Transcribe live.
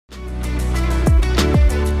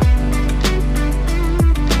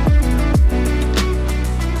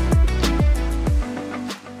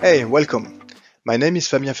Hey, welcome. My name is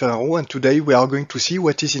Fabien Ferrero and today we are going to see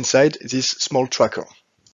what is inside this small tracker.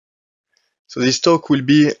 So this talk will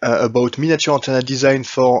be about miniature antenna design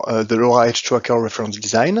for the LoRa Edge tracker reference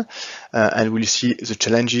design, and we'll see the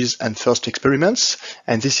challenges and first experiments.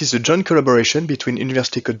 And this is a joint collaboration between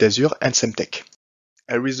Université Côte d'Azur and Semtech.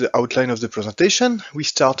 Here is the outline of the presentation. We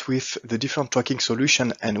start with the different tracking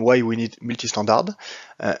solution and why we need multi-standard.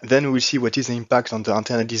 Then we'll see what is the impact on the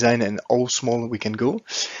antenna design and how small we can go.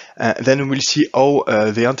 Then we'll see how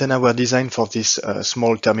the antenna were designed for this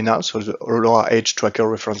small terminal, so the LoRa Edge tracker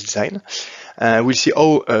reference design. We'll see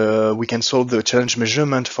how we can solve the challenge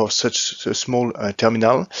measurement for such a small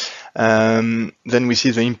terminal. Then we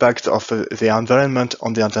see the impact of the environment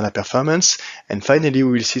on the antenna performance. And finally,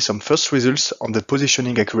 we will see some first results on the positioning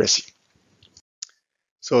accuracy.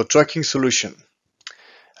 So, tracking solution.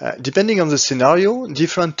 Depending on the scenario,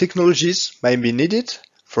 different technologies might be needed.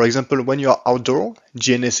 For example, when you are outdoor,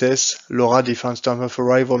 GNSS, LoRa, different time of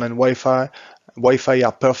arrival, and Wi-Fi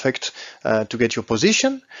are perfect to get your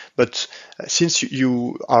position. But since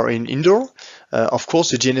you are in indoor, of course,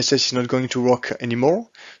 the GNSS is not going to work anymore.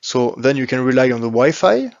 So then you can rely on the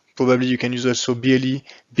Wi-Fi. Probably you can use also BLE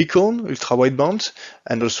beacon, ultra wideband,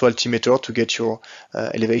 and also altimeter to get your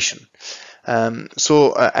elevation.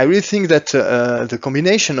 So I really think that the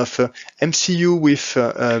combination of MCU with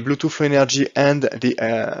Bluetooth Low Energy and the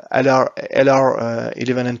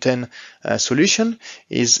LR1110 solution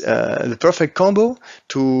is the perfect combo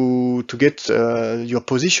to get your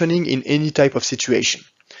positioning in any type of situation.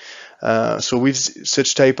 So with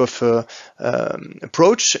such type of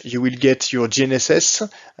approach, you will get your GNSS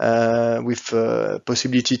with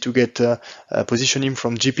possibility to get positioning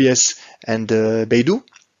from GPS and Beidou.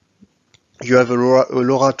 You have a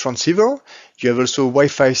LoRa transceiver, you have also a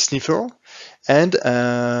Wi-Fi sniffer, and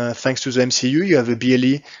thanks to the MCU, you have a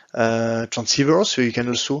BLE transceiver, so you can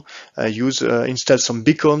also install some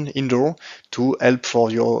beacon indoor to help for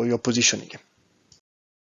your positioning.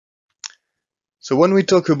 So when we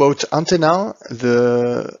talk about antenna,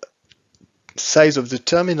 the size of the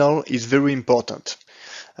terminal is very important.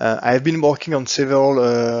 I have been working on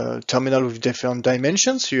several terminals with different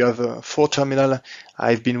dimensions. You have 4 terminals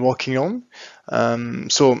I've been working on.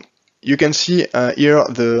 So you can see here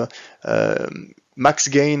the max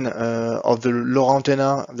gain of the LoRa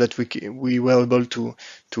antenna that we were able to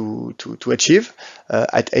achieve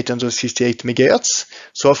at 868 MHz.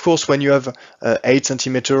 So of course, when you have 8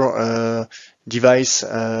 cm device,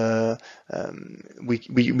 we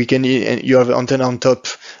can, you have antenna on top,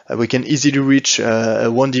 we can easily reach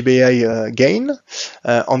 1 dBi gain.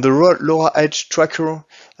 On the LoRa Edge tracker,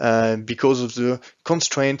 because of the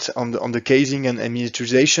constraint on the casing and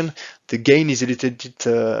miniaturization, the gain is a little bit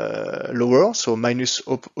lower, so minus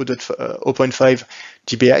 0.5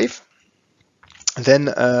 dBi.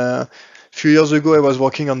 Then few years ago, I was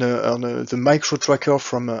working on the micro tracker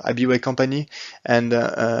from Abiway company, and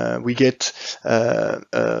we get a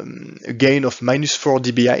gain of minus 4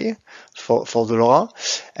 dBi for the LoRa.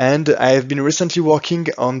 And I have been recently working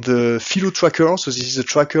on the Philo tracker. So this is a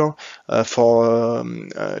tracker for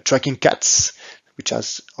tracking cats, which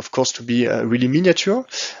has, of course, to be really miniature.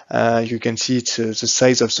 You can see it's the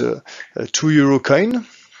size of the €2 coin.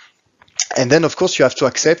 And then, of course, you have to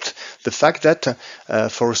accept the fact that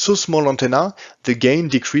for a so small antenna, the gain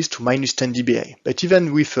decreased to minus 10 dBi. But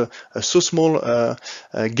even with a so small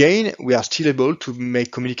gain, we are still able to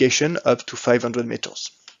make communication up to 500 meters.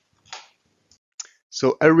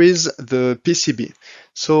 So here is the PCB.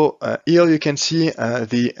 So here you can see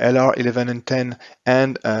the LR1110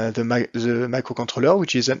 and the microcontroller,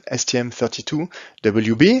 which is an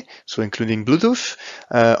STM32WB, so including Bluetooth.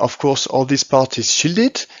 Of course, all this part is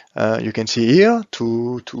shielded. You can see here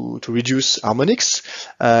to reduce harmonics.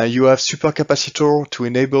 You have supercapacitor to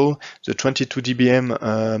enable the 22 dBm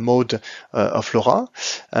mode of LoRa.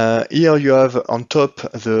 Here you have on top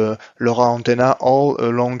the LoRa antenna all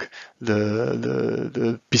along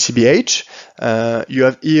the PCBH. You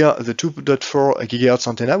have here the 2.4 GHz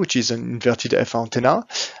antenna, which is an inverted F antenna.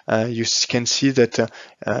 You can see that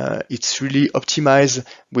it's really optimized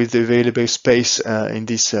with the available space in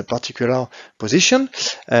this particular position.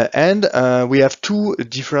 And we have 2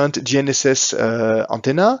 different GNSS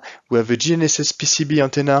antenna. We have a GNSS PCB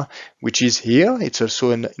antenna, which is here. It's also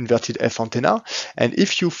an inverted F antenna. And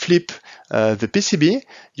if you flip the PCB,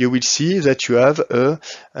 you will see that you have a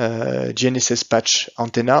GNSS patch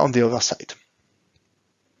antenna on the other side.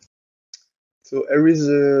 So here is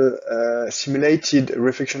a simulated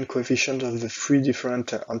reflection coefficient of the 3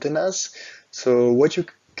 different antennas. So what you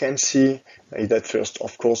can see is that first,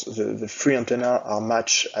 of course, the three antennas are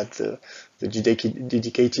matched at the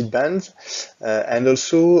dedicated band, and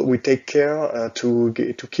also we take care to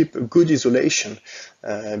keep good isolation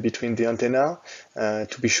between the antenna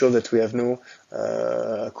to be sure that we have no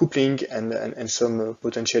coupling and some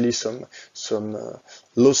potentially some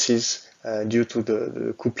losses due to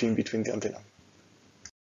the coupling between the antenna.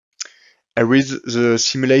 I read the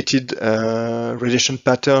simulated radiation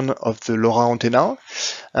pattern of the LoRa antenna.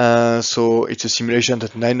 So it's a simulation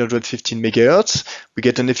at 915 MHz. We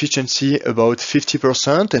get an efficiency about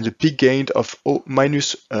 50% and a peak gain of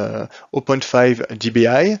minus 0.5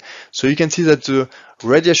 dBi. So you can see that the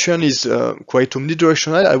radiation is quite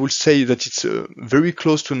omnidirectional. I would say that it's very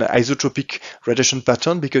close to an isotropic radiation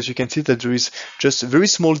pattern, because you can see that there is just a very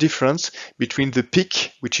small difference between the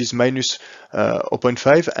peak, which is minus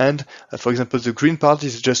 0.5, and for example, the green part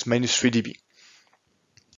is just minus 3 dB.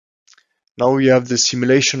 Now we have the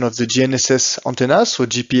simulation of the GNSS antennas, so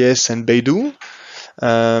GPS and Beidou.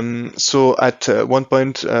 So at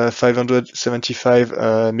 1.575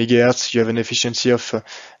 MHz, you have an efficiency of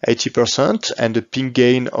 80% and a ping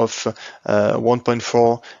gain of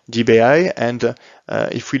 1.4 dBi. And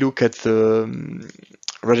if we look at the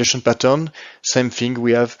radiation pattern, same thing,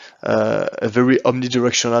 we have a very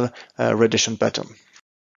omnidirectional radiation pattern.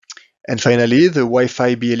 And finally, the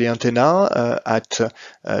Wi-Fi BLE antenna at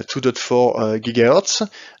 2.4 GHz,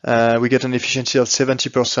 we get an efficiency of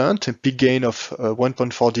 70%, a peak gain of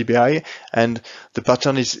 1.4 dBi, and the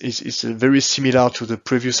pattern is very similar to the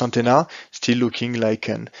previous antenna, still looking like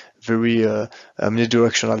a very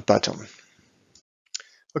omnidirectional pattern.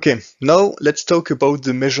 Okay, now let's talk about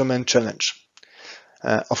the measurement challenge.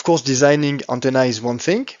 Of course, designing antenna is one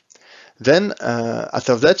thing. Then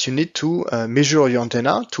after that, you need to measure your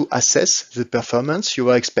antenna to assess the performance you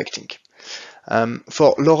are expecting.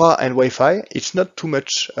 For LoRa and Wi-Fi, it's not too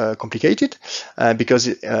much complicated because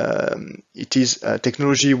it is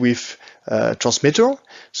technology with transmitter.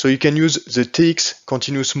 So you can use the TX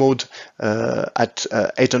continuous mode at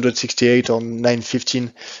 868 or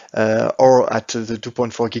 915 or at the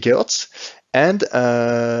 2.4 GHz. And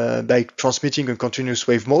by transmitting a continuous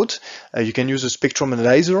wave mode, you can use a spectrum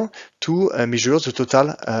analyzer to measure the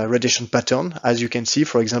total radiation pattern, as you can see,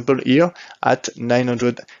 for example, here at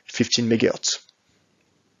 915 MHz.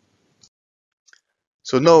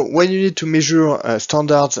 So now, when you need to measure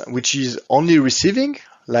standards which is only receiving,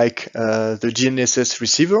 like the GNSS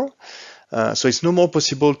receiver, so it's no more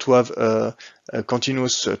possible to have a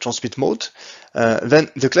continuous transmit mode. Then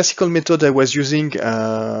the classical method I was using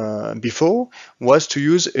before was to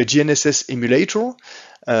use a GNSS emulator.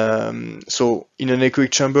 So in an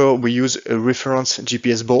echoic chamber, we use a reference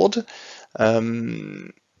GPS board.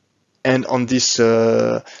 And on this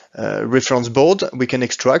reference board, we can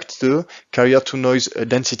extract the carrier-to-noise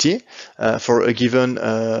density for a given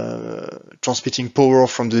transmitting power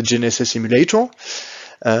from the GNSS emulator.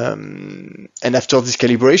 And after this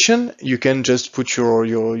calibration, you can just put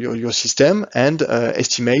your system and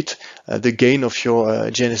estimate the gain of your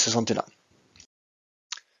GNSS antenna.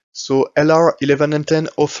 So LR1110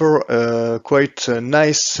 offer quite a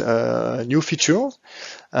nice new feature.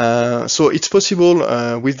 So it's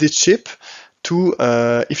possible with this chip to,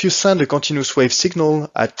 if you send a continuous wave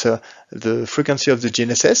signal at the frequency of the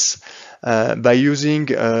GNSS, by using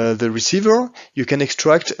the receiver, you can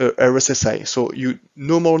extract a RSSI. So you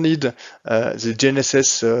no more need the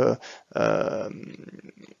GNSS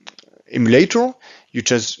emulator. You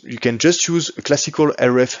can just use a classical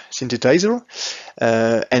RF synthesizer,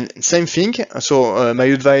 and same thing. So my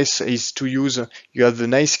advice is to use. You have the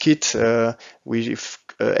nice kit with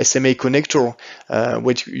SMA connector,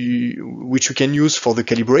 which you can use for the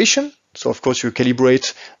calibration. So of course you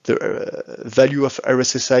calibrate the value of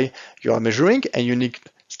RSSI you are measuring, and you need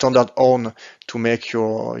standard horn to make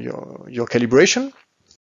your calibration.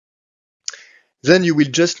 Then you will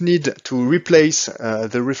just need to replace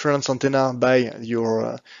the reference antenna by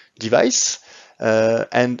your device.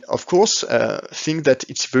 And of course, think that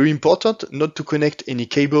it's very important not to connect any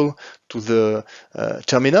cable to the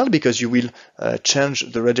terminal, because you will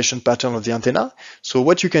change the radiation pattern of the antenna. So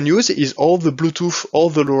what you can use is all the Bluetooth or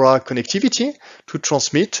the LoRa connectivity to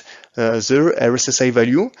transmit the RSSI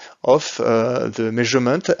value of the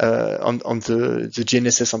measurement on the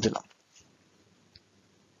GNSS antenna.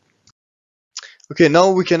 Okay,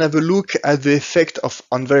 now we can have a look at the effect of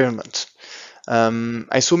environment.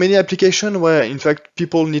 I saw many applications where, in fact,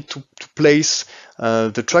 people need to place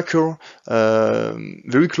the tracker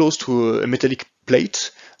very close to a metallic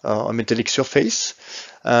plate a metallic surface.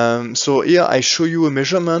 So here I show you a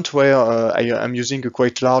measurement where I'm using a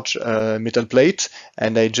quite large metal plate,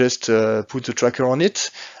 and I just put the tracker on it.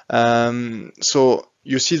 So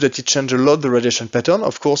you see that it changed a lot the radiation pattern.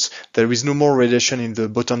 Of course, there is no more radiation in the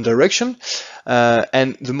bottom direction.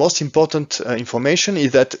 And the most important information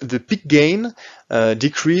is that the peak gain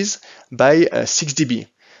decreased by 6 dB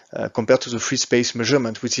compared to the free space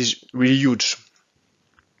measurement, which is really huge.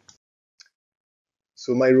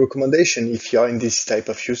 So my recommendation, if you are in this type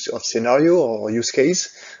of scenario or use case,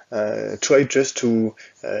 try just to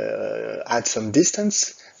add some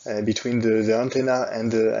distance between the antenna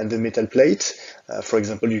and the metal plate. For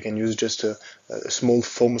example, you can use just a small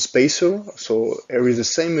foam spacer. So here is the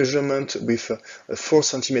same measurement with a 4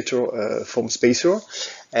 centimeter foam spacer.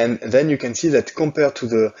 And then you can see that compared to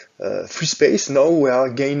the free space, now we are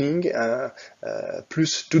gaining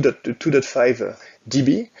plus 2.5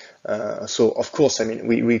 dB. So of course, I mean,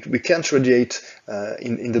 we can't radiate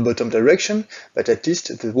in the bottom direction, but at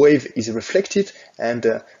least the wave is reflected,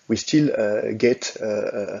 and we still get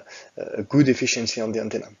a good efficiency on the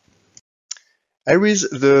antenna. Here is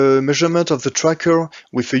the measurement of the tracker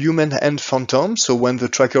with a human hand phantom, so when the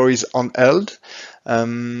tracker is unheld.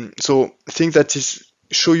 So I think that is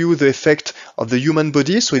show you the effect of the human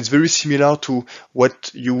body, so it's very similar to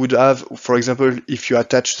what you would have, for example, if you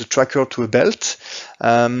attach the tracker to a belt.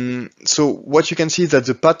 So what you can see is that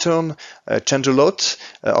the pattern change a lot.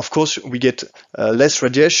 Of course, we get less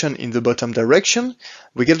radiation in the bottom direction.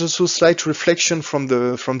 We get also slight reflection from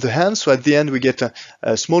the hand, so at the end we get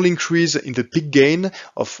a small increase in the peak gain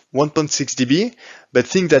of 1.6 dB. But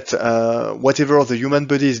think that whatever the human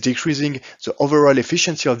body is decreasing the overall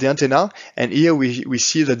efficiency of the antenna, and here we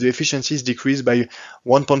see that the efficiency is decreased by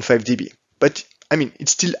 1.5 dB. But I mean,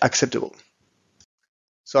 it's still acceptable.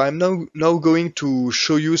 So I'm now going to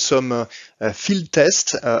show you some field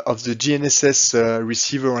tests of the GNSS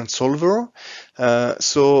receiver and solver.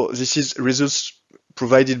 So this is results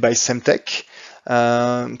provided by Semtech.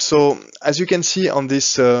 So as you can see on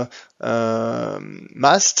this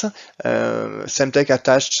mast, Semtech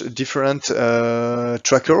attached different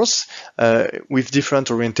trackers with different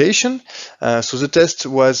orientation. So the test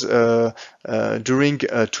was during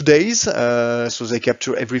 2 days, so they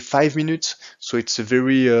capture every 5 minutes, so it's a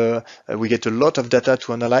very we get a lot of data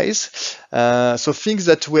to analyze. So things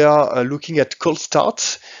that we are looking at cold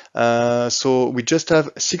start. So we just have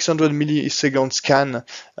 600 millisecond scan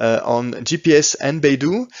on GPS and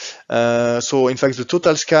Beidou. So in fact the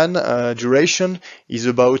total scan duration is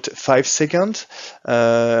about 5 seconds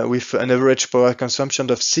with an average power consumption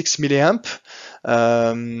of 6 milliamp.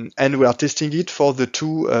 And we are testing it for the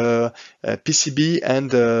two PCB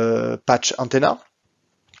and patch antenna.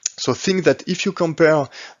 So think that if you compare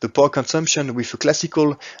the power consumption with a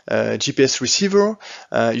classical GPS receiver,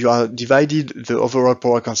 you are divided the overall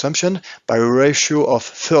power consumption by a ratio of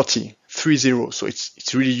 30. So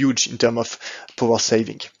it's really huge in terms of power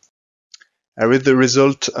saving. I read the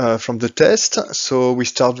result from the test. So we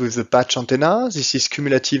start with the patch antenna. This is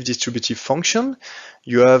cumulative distributive function.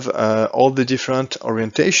 You have all the different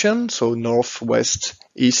orientation, so north, west,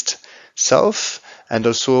 east, south, and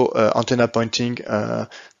also antenna pointing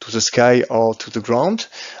to the sky or to the ground.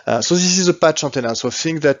 So this is a patch antenna. So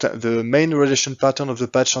think that the main radiation pattern of the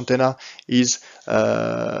patch antenna is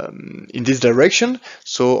in this direction.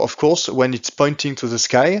 So of course, when it's pointing to the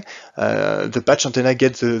sky, the patch antenna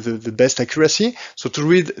gets the best accuracy. So to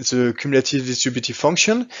read the cumulative distributive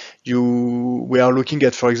function, we are looking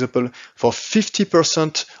at, for example, for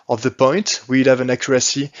 50% of the point, we'll have an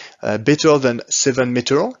accuracy better than 7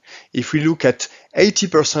 meters. If we look at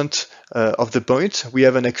 80% of the point, we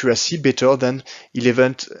have an accuracy better than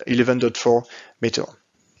 11.4 meter.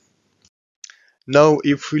 Now,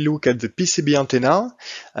 if we look at the PCB antenna,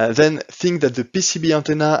 then think that the PCB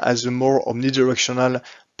antenna has a more omnidirectional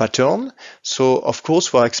pattern. So, of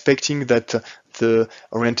course, we're expecting that the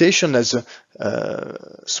orientation has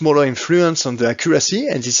a smaller influence on the accuracy,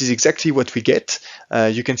 and this is exactly what we get.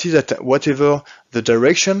 You can see that whatever the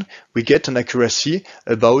direction, we get an accuracy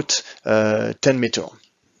about 10 meters.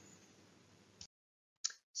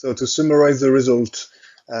 So to summarize the result,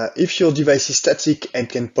 if your device is static and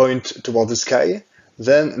can point toward the sky,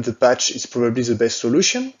 then the patch is probably the best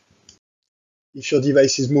solution. If your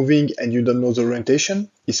device is moving and you don't know the orientation,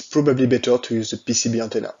 it's probably better to use the PCB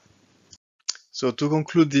antenna. So to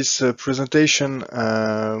conclude this presentation,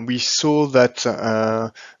 we saw that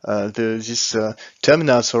this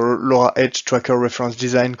terminals or LoRa Edge Tracker reference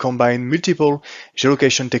design combine multiple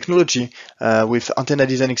geolocation technology with antenna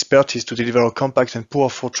design expertise to deliver a compact and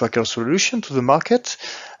powerful tracker solution to the market.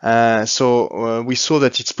 So we saw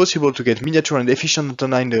that it's possible to get miniature and efficient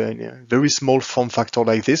antenna in a very small form factor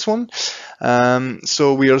like this one.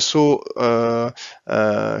 So we also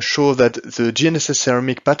show that the GNSS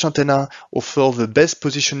ceramic patch antenna offer the best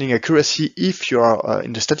positioning accuracy if you are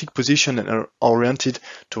in the static position and are oriented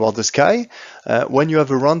toward the sky. When you have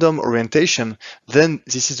a random orientation, then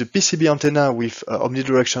this is a PCB antenna with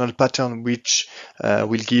omnidirectional pattern, which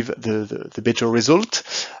will give the better result.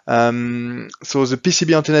 So the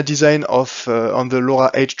PCB antenna design of on the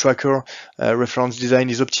LoRa Edge Tracker reference design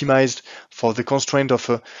is optimized for the constraint of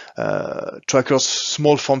a tracker's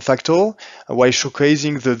small form factor, while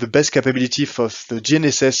showcasing the best capability for the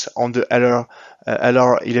GNSS on the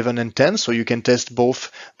LR1110. So you can test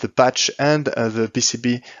both the patch and the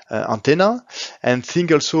PCB antenna. And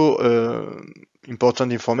think also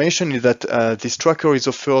important information is that this tracker is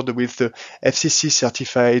offered with the FCC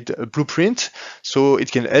certified blueprint, so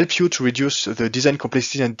it can help you to reduce the design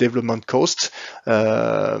complexity and development costs,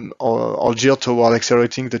 or geared toward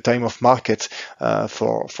accelerating the time of market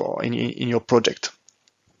in your project.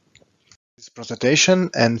 This presentation,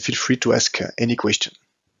 and feel free to ask any question.